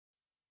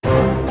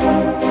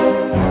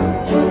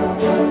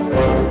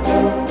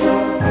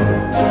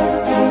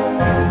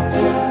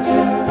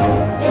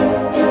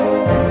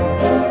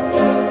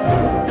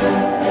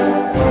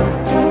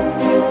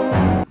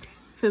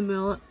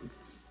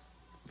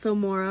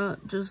Filmora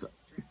just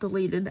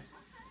deleted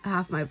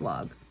half my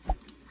vlog.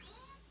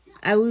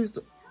 I was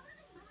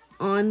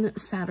on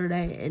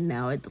Saturday and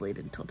now it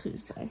deleted until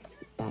Tuesday.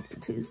 Back to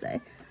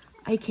Tuesday.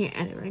 I can't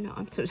edit right now.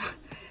 I'm so tired.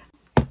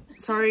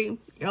 Sorry,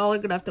 y'all are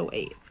gonna have to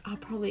wait. I'll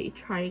probably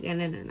try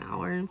again in an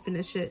hour and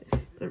finish it.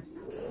 The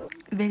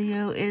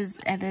video is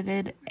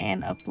edited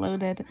and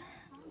uploaded.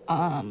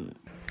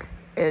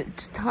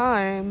 It's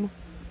time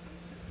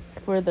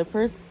for the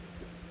first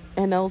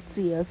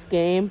NLCS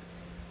game.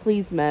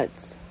 Please,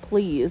 Mets.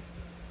 Please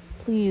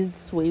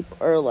sweep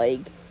or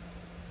like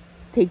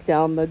take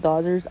down the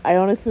Dodgers. I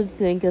honestly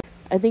think it's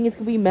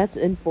gonna be Mets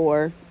in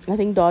 4. I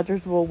think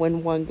Dodgers will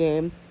win 1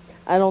 game.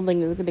 I don't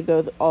think it's gonna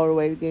go all the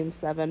way to Game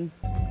 7.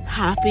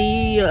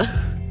 Happy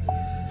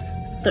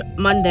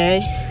Monday.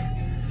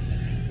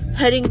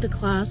 Heading to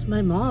class.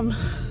 My mom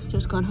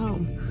just got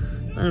home,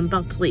 but I'm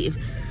about to leave.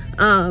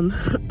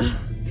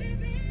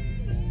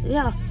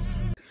 Yeah.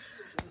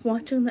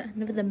 Watching the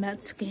end of the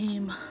Mets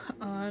game.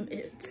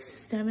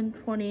 It's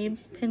 7:20.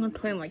 Penguins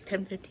playing like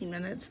 10-15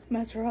 minutes.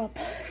 Mets are up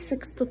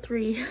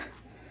 6-3.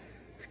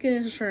 Let's get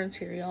insurance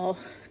here, y'all.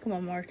 Come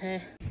on,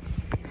 Marte.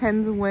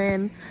 Pens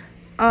win.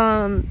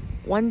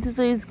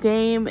 Wednesday's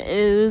game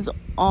is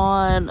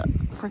on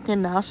freaking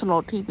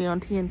national TV on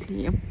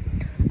TNT.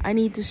 I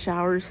need to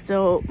shower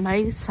still.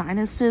 My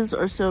sinuses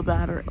are so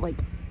bad, or like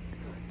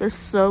they're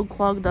so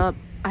clogged up.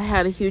 I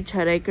had a huge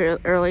headache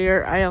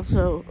earlier. I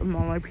also am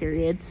on my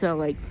period, so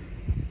like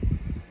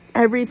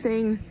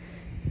everything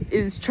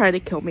is trying to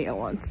kill me at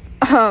once.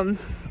 But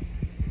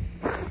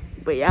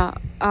yeah,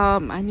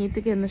 I need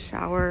to get in the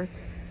shower,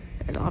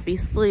 and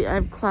obviously I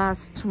have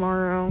class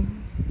tomorrow.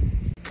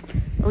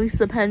 At least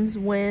the Pens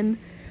win.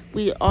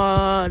 We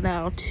are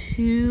now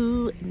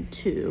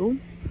 2-2,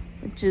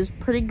 which is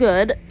pretty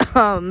good.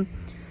 At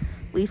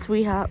least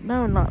we have,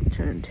 no, not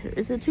 2-2.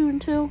 Is it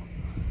 2-2?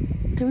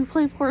 Did we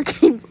play 4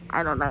 games?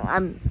 I don't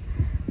know.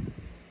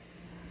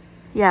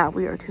 Yeah,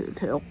 we are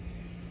 2-2.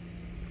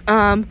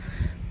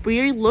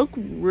 We look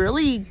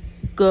really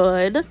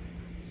good,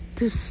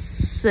 to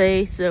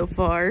say so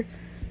far.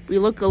 We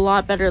look a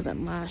lot better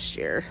than last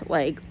year.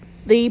 Like,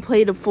 they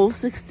played a full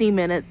 60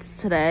 minutes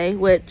today,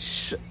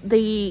 which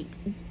they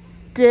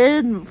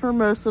did for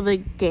most of the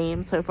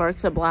game so far,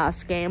 except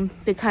last game.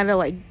 They kind of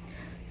like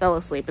fell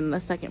asleep in the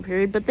second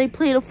period, but they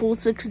played a full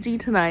 60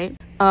 tonight.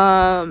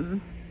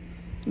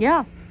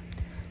 Yeah,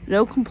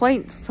 no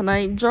complaints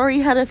tonight. Jory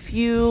had a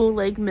few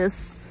like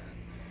misread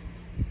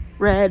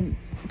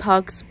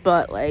pucks,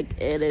 but like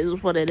it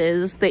is what it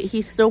is. That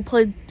he still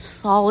played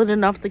solid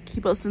enough to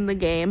keep us in the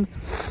game,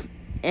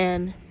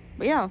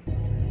 but yeah.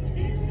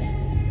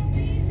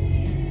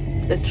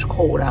 It's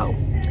cold out.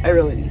 I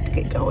really need to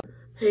get going.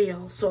 Hey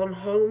y'all, so I'm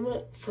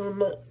home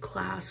from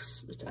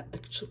class. It's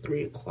actually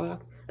 3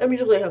 o'clock. I'm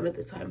usually home at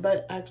this time,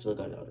 but I actually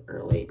got out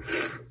early.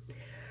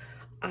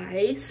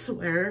 I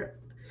swear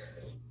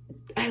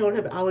I don't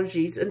have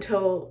allergies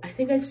until I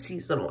think I have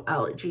seasonal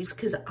allergies,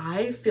 because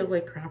I feel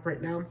like crap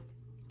right now.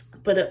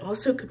 But it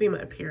also could be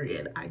my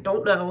period. I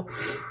don't know.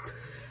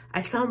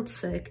 I sound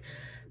sick,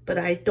 but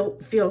I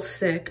don't feel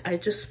sick. I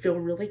just feel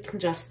really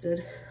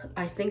congested.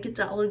 I think it's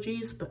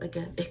allergies, but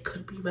again, it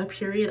could be my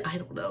period. I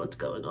don't know what's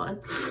going on.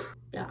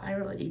 Yeah, I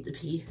really need to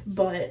pee.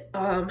 But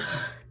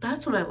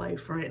that's my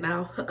life right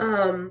now.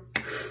 I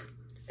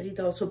need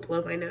to also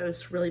blow my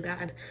nose really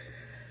bad.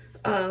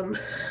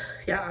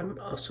 Yeah, I'm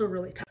also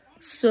really tired.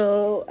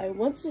 So I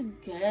once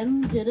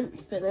again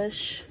didn't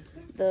finish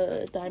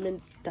the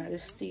Diamond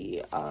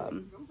Dynasty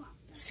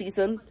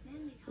season.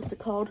 What's it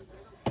called?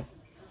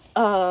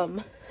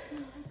 The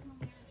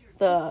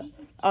out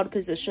of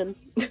position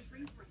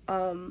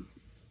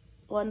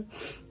one.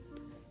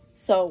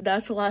 So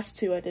that's the last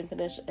 2 I didn't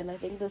finish, and I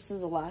think this is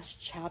the last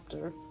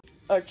chapter,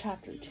 or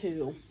chapter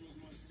 2.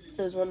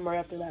 There's one more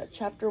after that.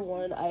 Chapter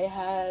 1, I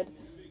had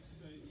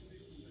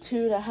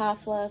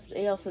 2.5 left.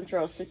 AL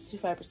Central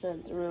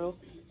 65% through,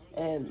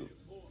 and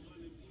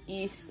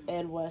East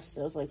and West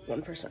it was like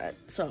 1%.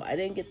 So I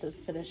didn't get to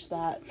finish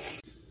that.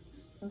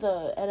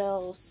 The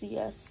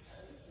NLCS,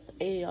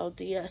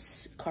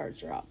 ALDS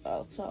cards are out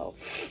though, so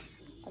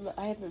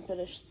I haven't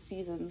finished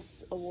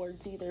seasons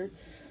awards either.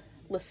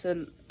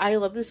 Listen, I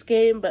love this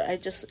game, but I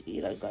just,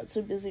 got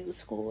so busy with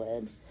school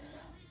and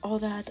all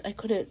that, I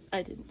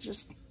didn't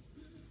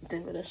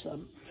finish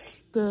them.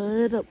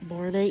 Good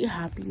morning,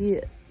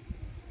 happy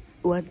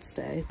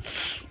Wednesday.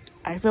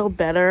 I feel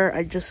better.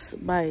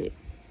 My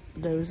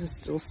nose is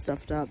still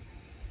stuffed up.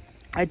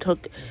 I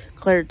took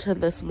Claritin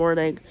this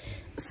morning,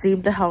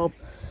 seemed to help.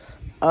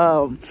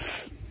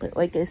 But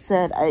like I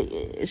said,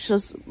 it's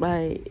just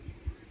my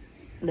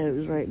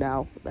nose right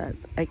now that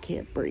I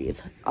can't breathe.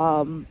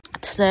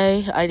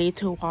 Today I need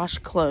to wash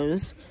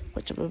clothes,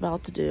 which I'm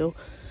about to do,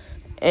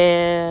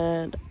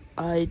 and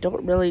I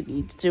don't really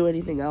need to do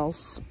anything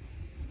else,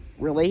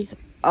 really.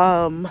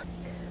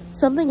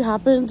 Something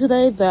happened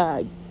today that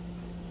I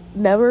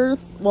never,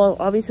 well,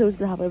 obviously it was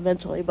gonna happen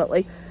eventually, but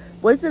like,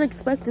 wasn't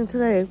expecting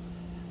today.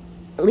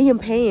 Liam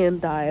Payne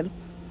died.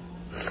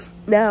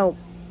 Now,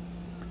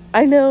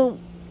 I know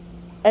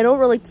I don't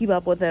really keep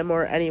up with him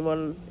or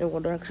anyone in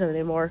One Direction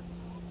anymore.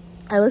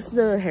 I listen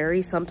to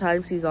Harry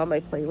sometimes, he's on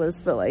my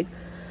playlist, but like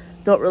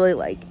don't really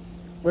like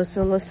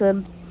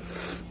listen.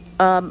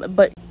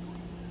 But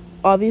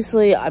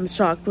obviously I'm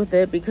shocked with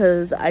it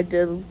because I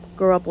did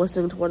grow up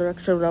listening to One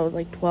Direction when I was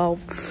like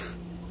 12.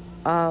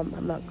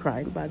 I'm not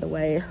crying, by the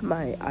way,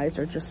 my eyes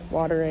are just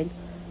watering,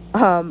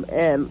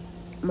 and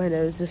my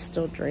nose is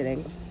still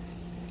draining.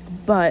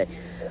 But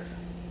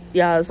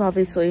yeah, it's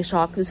obviously a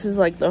shock. This is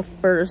like the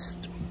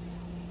first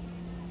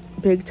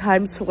big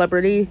time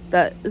celebrity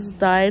that has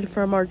died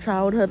from our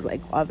childhood.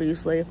 Like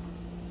obviously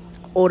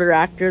older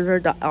actors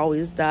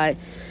always die,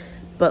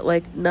 but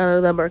like none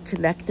of them are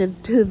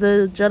connected to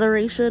the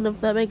generation,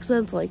 if that makes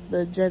sense, like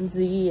the Gen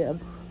Z and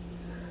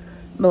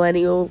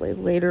millennial, like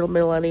later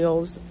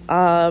millennials.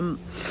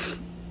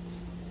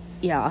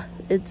 Yeah,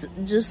 it's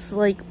just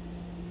like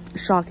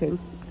shocking.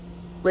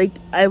 Like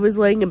I was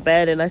laying in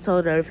bed and I saw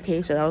the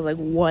notification. I was like,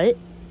 what?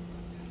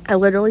 I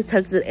literally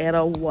texted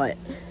Anna, what?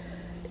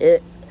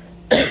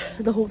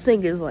 The whole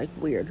thing is like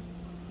weird.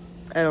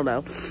 I don't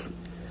know.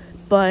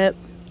 But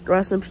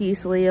rest in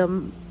peace,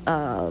 Liam.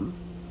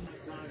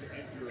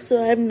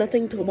 So I have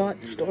nothing to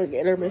watch during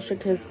intermission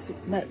because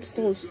Mets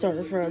don't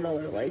start for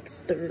another like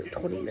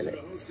 20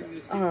 minutes.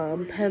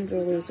 Pens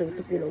are losing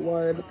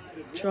 3-1.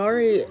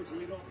 Jari,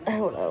 I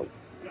don't know.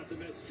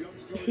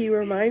 He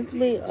reminds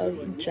me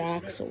of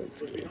Jack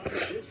Sawinski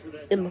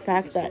in the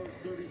fact that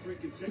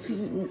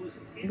he's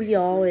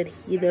real and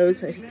he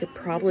knows that he could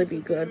probably be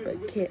good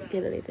but can't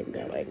get anything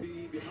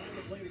going.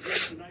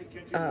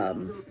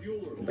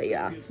 But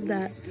yeah,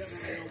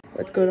 that's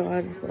what's going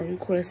on. Of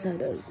course, I had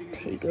to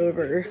take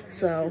over,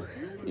 so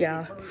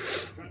yeah.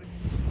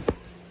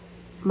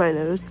 My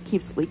nose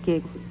keeps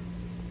leaking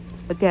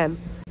again,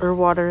 or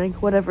watering,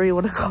 whatever you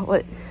want to call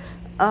it.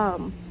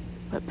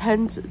 But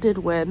Pens did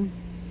win.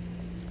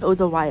 It was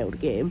a wild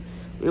game.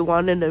 We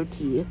won in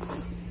OT.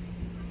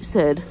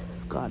 Sid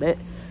got it.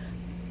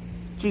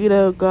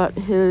 Gino got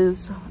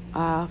his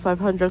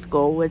 500th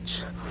goal,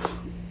 which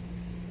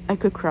I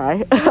could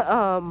cry.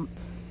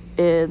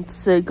 And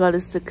Sid got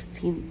his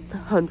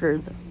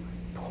 1600th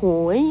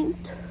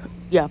point.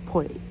 Yeah,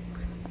 point.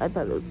 I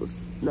thought it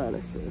was not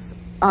assist.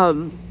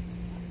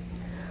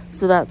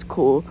 So that's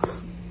cool.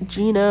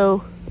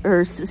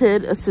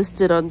 Sid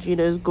assisted on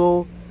Gino's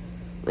goal.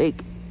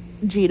 Like,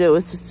 Gino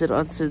assisted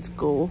on Sid's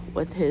goal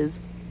with his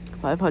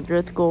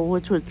 500th goal,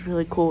 which was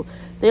really cool.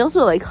 They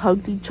also like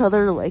hugged each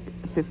other like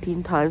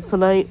 15 times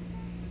tonight,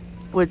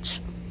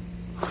 which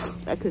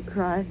I could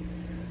cry.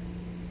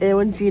 And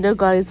when Gino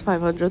got his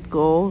 500th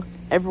goal,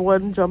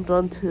 everyone jumped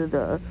onto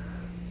the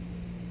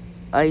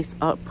ice.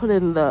 I'll put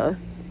in the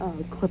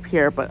clip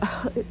here, but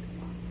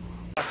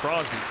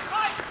Crosby.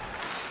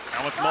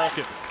 Now it's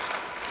Malkin.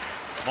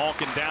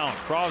 Malkin down.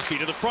 Crosby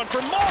to the front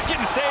for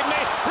Malkin. Save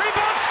made.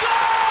 Rebound,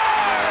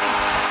 scores!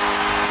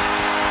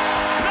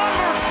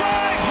 Number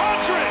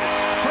 500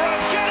 for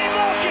Evgeny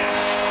Malkin.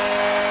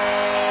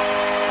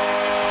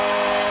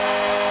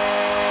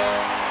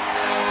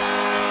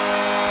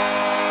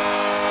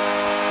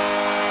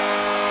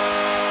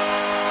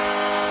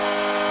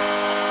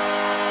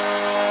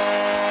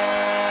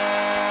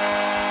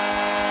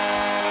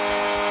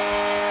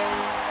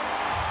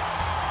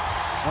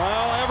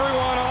 Well,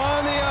 everyone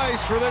on the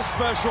ice for this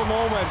special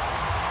moment.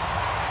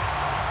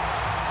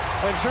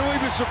 And should we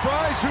be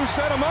surprised who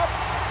set him up?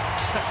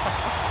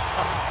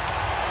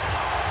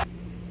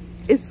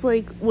 it's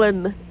like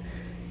when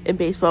in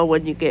baseball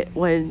when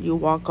you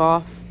walk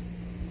off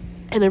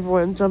and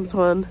everyone jumps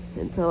on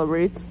and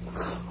celebrates.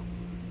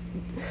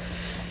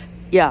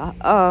 Yeah,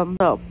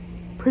 so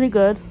pretty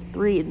good.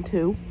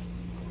 3-2.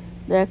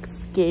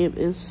 Next game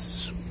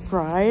is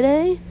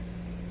Friday.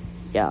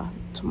 Yeah,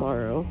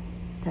 tomorrow,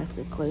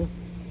 technically.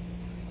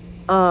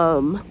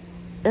 And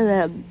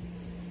then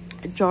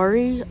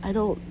Jari, I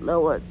don't know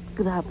what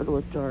could happen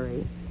with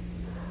Jari.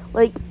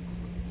 Like,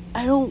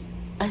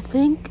 I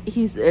think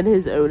he's in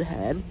his own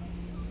head.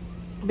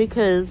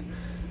 Because,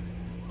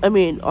 I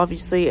mean,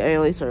 obviously I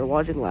only started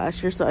watching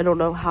last year, so I don't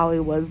know how he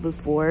was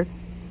before.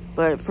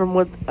 But from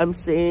what I'm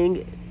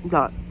seeing,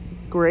 not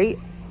great.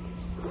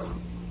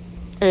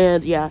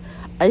 And yeah,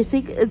 I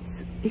think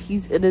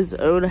he's in his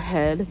own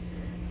head.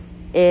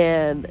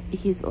 And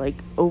he's like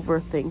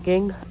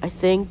overthinking. I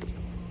think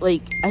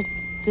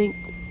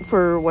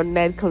for when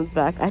Ned comes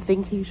back, I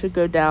think he should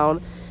go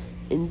down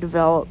and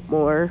develop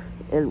more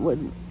and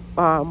with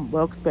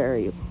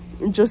Wilkes-Barre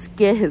and just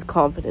get his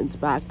confidence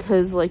back,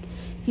 because like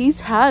he's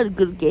had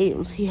good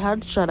games. He had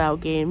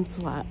shutout games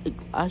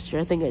last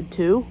year. I think he had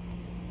 2,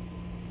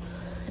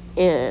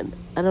 and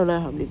I don't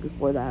know how many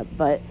before that,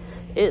 but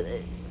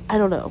I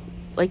don't know.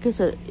 Like I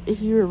said,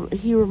 he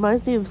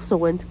reminds me of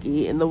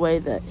Sawinski in the way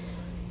that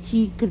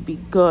he could be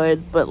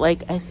good, but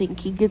like I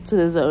think he gets in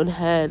his own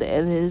head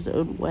and his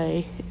own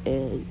way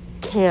and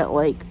can't,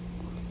 like,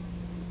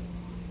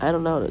 I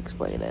don't know how to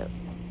explain it.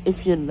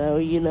 If you know,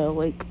 you know.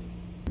 Like,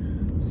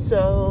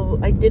 so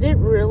I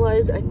didn't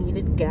realize I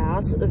needed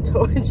gas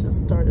until I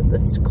just started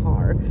this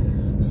car.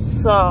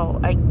 So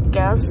I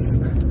guess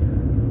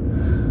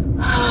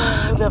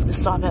I'm gonna have to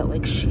stop at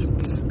like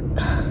Sheets.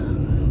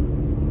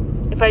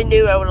 If I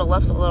knew, I would have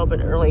left a little bit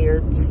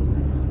earlier. It's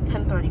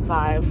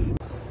 10:35.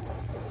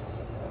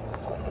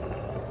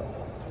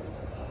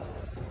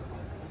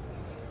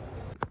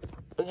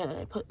 Okay,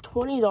 I put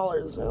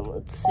 $20 in.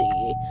 Let's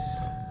see.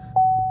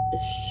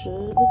 It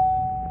should be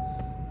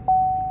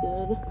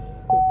good.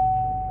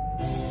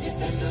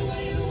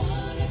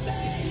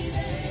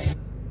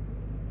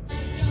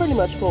 It's pretty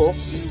much full.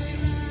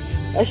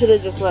 I should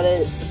have just let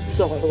it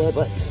go all the way,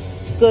 but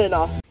good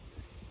enough.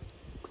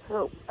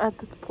 So at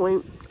this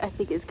point, I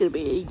think it's gonna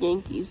be a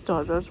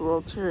Yankees-Dodgers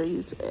World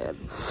Series,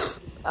 and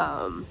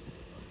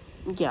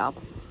yeah,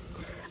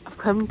 I've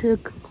come to a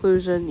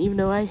conclusion. Even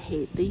though I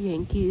hate the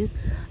Yankees,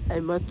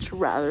 I'd much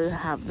rather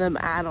have them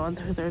add on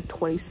to their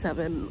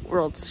 27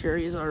 World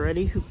Series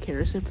already. Who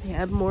cares if they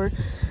had more?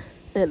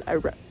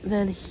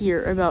 Than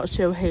hear about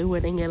Shohei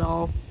winning it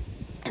all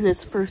in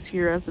his first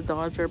year as a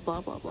Dodger, blah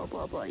blah blah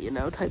blah blah, you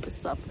know, type of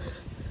stuff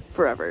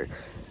forever.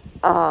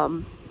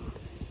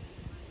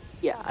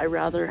 Yeah, I'd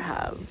rather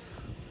have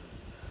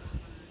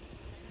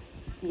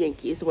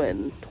Yankees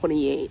win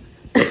 28,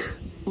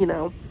 you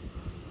know.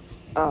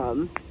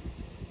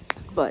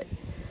 But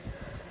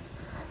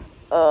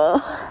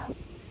I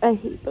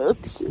hate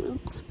both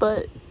teams,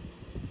 but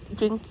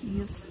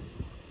Yankees,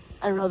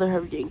 I'd rather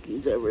have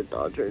Yankees over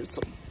Dodgers.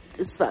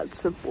 It's that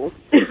simple.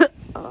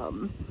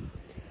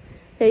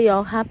 Hey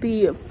y'all,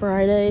 happy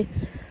Friday.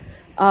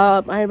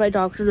 I had my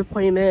doctor's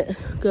appointment.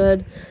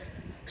 Good.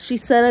 She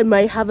said I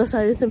might have a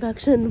sinus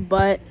infection,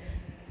 but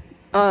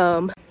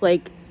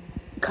like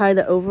kind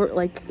of over,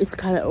 like it's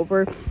kind of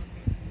over.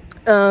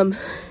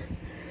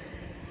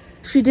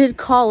 She did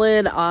call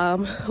in,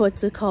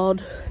 what's it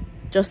called,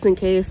 just in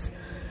case.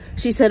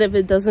 She said if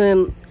it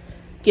doesn't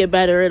get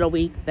better in a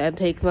week, then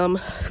take them.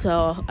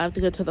 So I have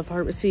to go to the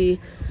pharmacy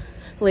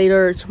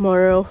later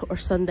tomorrow or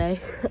Sunday.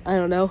 I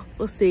don't know.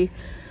 We'll see.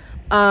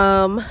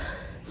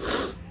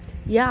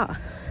 Yeah.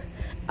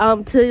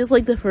 Today's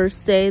like the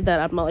first day that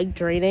I'm not like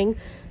draining,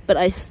 but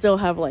I still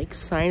have like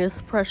sinus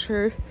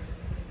pressure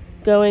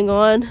going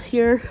on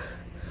here.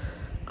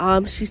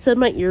 She said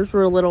my ears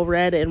were a little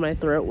red and my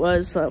throat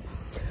was, so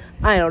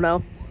I don't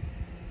know.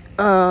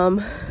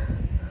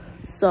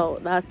 So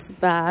that's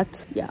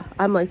that. Yeah,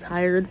 I'm like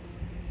tired.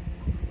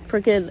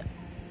 Freaking,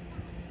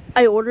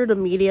 I ordered a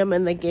medium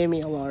and they gave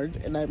me a large,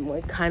 and I'm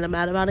like kind of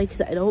mad about it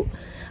because I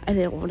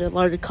didn't want a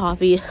large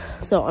coffee,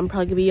 so I'm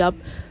probably gonna be up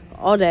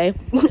all day.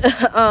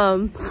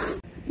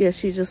 Yeah,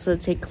 she just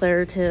said take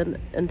Claritin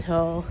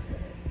until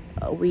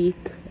a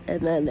week, and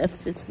then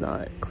if it's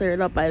not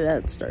cleared up by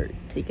then, start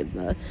taking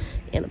the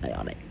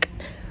antibiotic.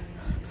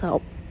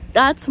 So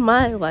that's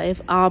my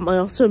life. I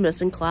also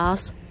missing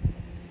class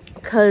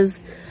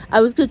because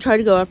I was gonna try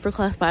to go after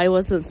class, but I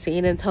wasn't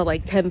seeing until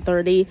like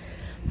 10:30,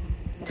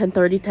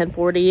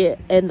 10:40,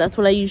 and that's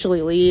when I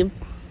usually leave,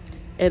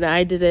 and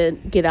I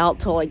didn't get out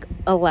till like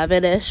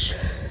 11ish,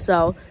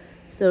 so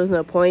there was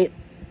no point.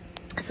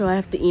 So I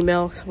have to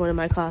email someone in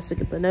my class to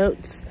get the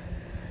notes,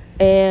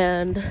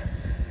 and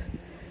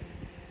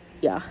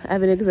yeah, I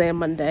have an exam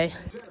Monday.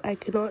 I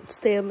cannot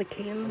stand the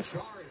cans.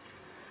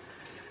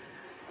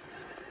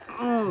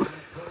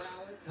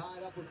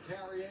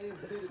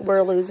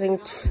 We're losing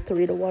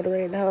 3-1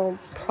 right now.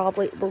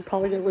 We're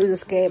probably gonna lose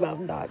this game.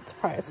 I'm not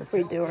surprised if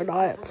we do or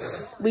not.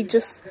 We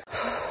just,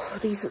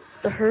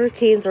 the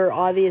Hurricanes are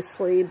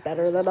obviously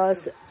better than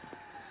us,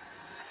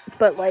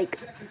 but like,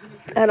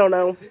 I don't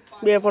know.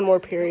 We have one more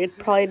period.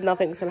 Probably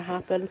nothing's gonna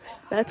happen.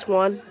 That's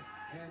one,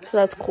 so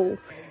that's cool.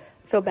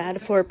 I feel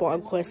bad for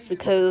Blomqvist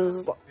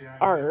because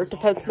our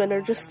defensemen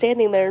are just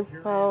standing there.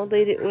 Oh,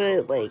 they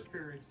did like.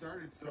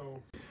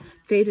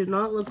 They did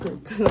not look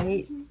good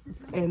tonight,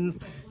 and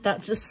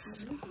that's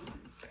just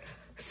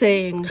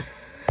being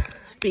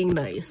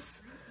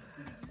nice.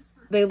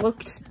 They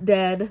looked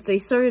dead. They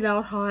started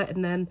out hot,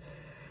 and then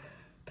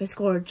they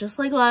scored just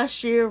like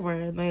last year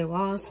where they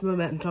lost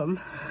momentum.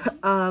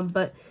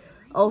 But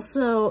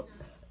also,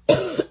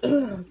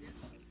 the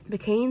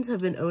Canes have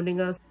been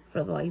owning us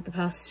for like the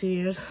past 2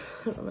 years.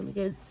 Let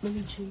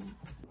me choose.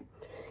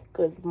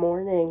 Good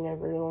morning,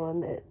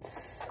 everyone.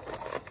 It's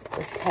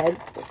 10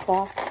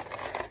 o'clock.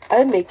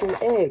 I'm making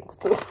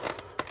eggs.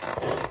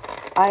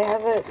 I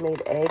haven't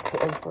made eggs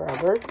in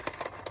forever.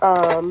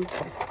 I'm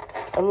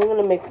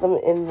gonna make them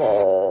in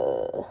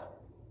the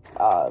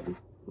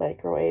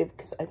microwave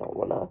because I don't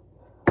wanna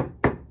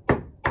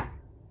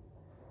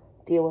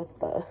deal with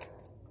the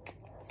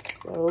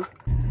stove.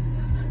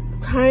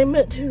 Time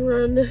to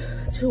run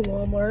to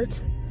Walmart.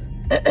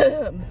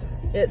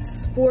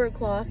 It's 4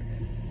 o'clock.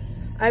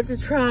 I have to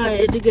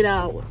try to get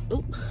out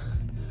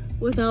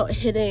without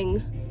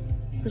hitting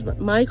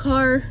my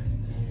car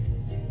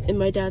and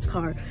my dad's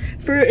car.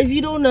 If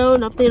you don't know,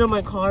 an update on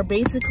my car,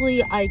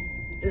 basically I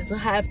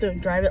have to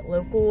drive it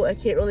local. I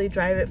can't really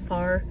drive it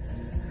far.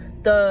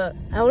 I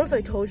don't know if I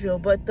told you,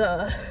 but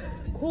the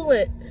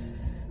coolant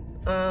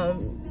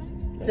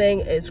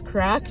thing is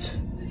cracked,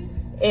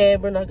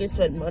 and we're not gonna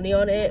spend money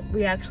on it.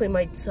 We actually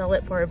might sell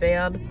it for a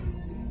van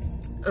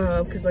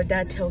because my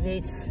dad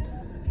tailgates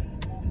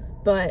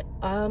But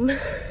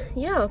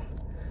yeah,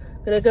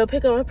 gonna go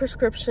pick up my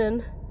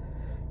prescription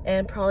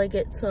and probably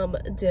get some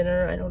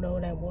dinner. I don't know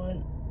what I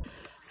want.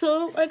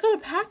 So I got a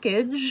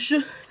package.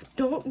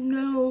 Don't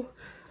know.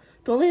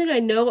 The only thing I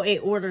know I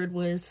ordered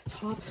was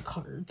Topps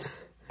cards.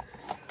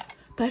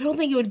 But I don't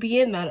think it would be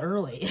in that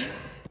early.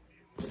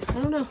 I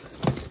don't know.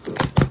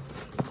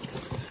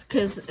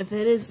 Because if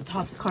it is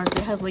Topps cards,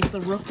 it has like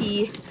the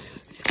rookie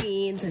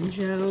Skeens and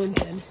Jones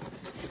and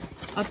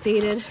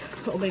updated.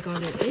 Oh my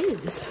god, it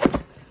is.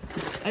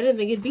 I didn't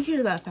think it'd be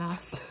here that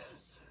fast.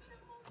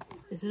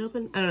 Is it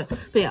open? I don't know.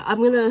 But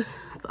yeah,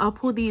 I'll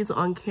pull these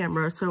on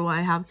camera so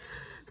I have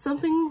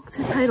something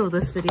to title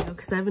this video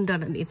because I haven't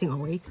done anything all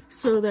week.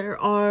 So there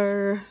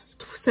are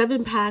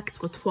 7 packs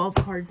with 12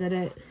 cards in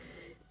it.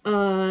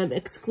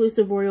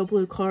 Exclusive Royal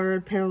Blue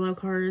card, parallel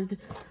cards,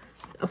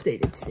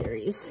 updated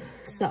series.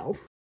 So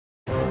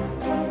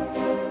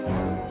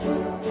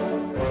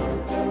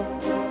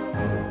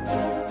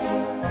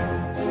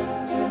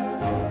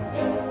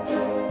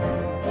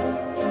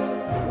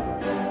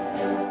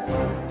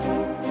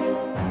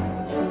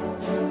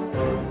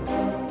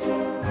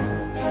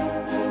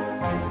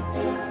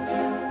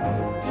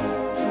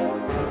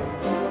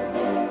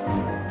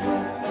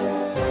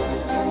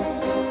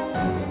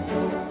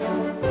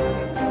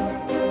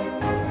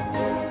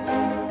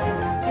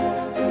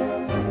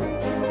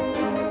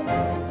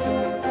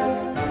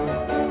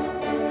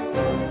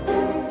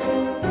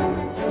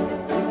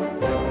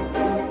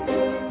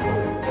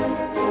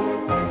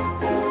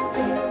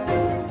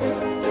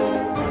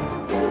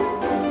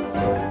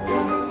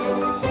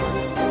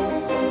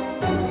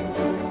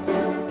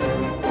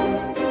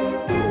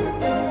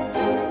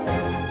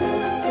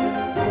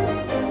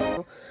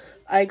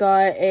I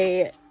got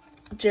a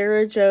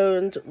Jared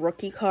Jones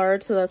rookie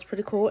card, so that's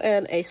pretty cool,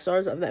 and a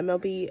Stars of the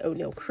MLB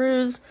O'Neal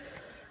Cruz.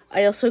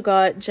 I also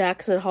got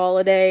Jackson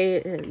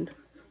Holiday and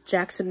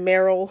Jackson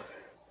Merrill.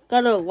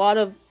 Got a lot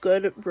of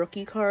good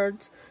rookie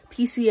cards.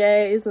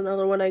 PCA is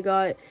another one I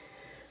got.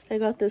 I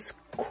got this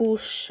cool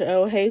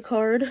Shohei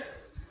card.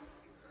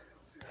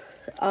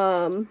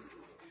 I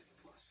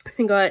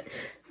got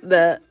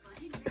an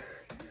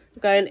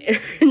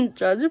Aaron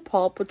Judge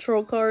Paw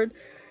Patrol card.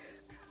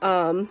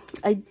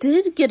 I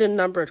did get a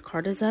numbered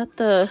card. Is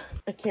that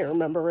I can't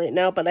remember right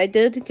now, but I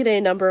did get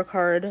a number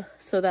card,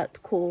 so that's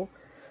cool.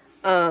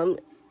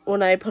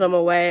 When I put them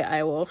away,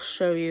 I will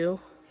show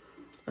you.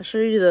 I'll show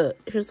you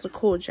here's the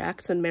cool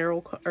Jackson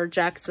Merrill, or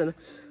Jackson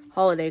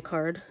Holiday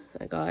card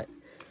I got.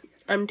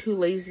 I'm too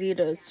lazy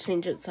to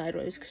change it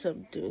sideways because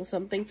I'm doing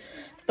something,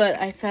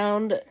 but I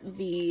found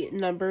the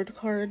numbered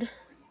card.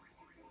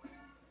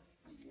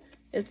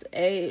 It's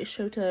a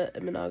Shota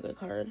Imanaga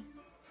card.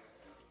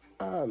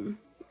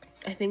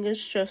 I think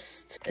it's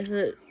just,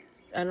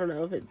 I don't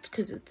know if it's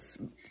because it's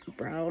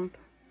brown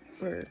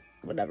or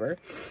whatever,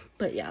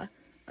 but yeah,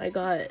 I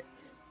got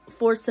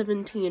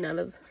 417 out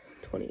of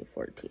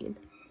 2014.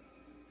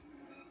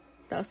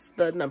 That's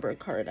the number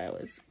card I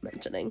was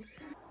mentioning.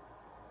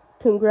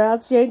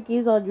 Congrats,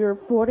 Yankees, on your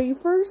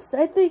 41st,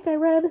 I think I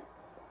read,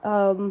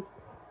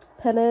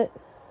 pennant.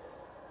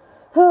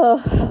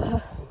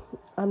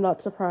 I'm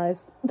not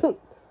surprised.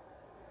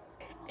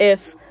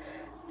 If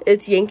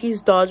it's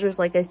Yankees Dodgers,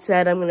 like I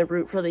said, I'm gonna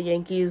root for the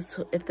Yankees.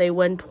 If they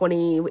win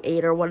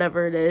 28 or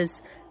whatever it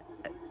is,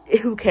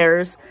 who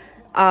cares?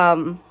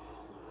 But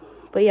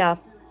yeah,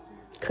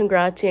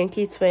 congrats,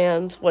 Yankees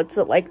fans. What's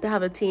it like to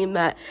have a team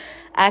that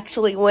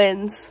actually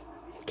wins?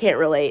 Can't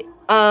relate.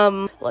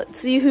 Let's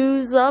see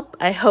who's up.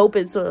 I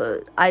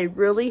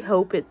really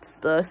hope it's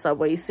the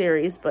Subway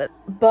Series, but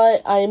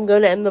I am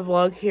going to end the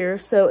vlog here.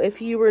 So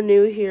if you were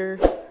new here,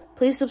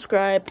 please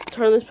subscribe,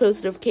 turn those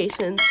post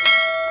notifications.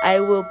 I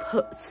will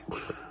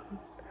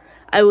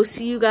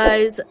see you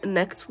guys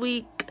next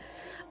week.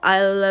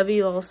 I love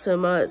you all so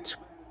much.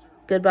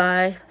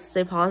 Goodbye.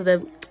 Stay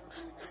positive.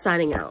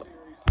 Signing out.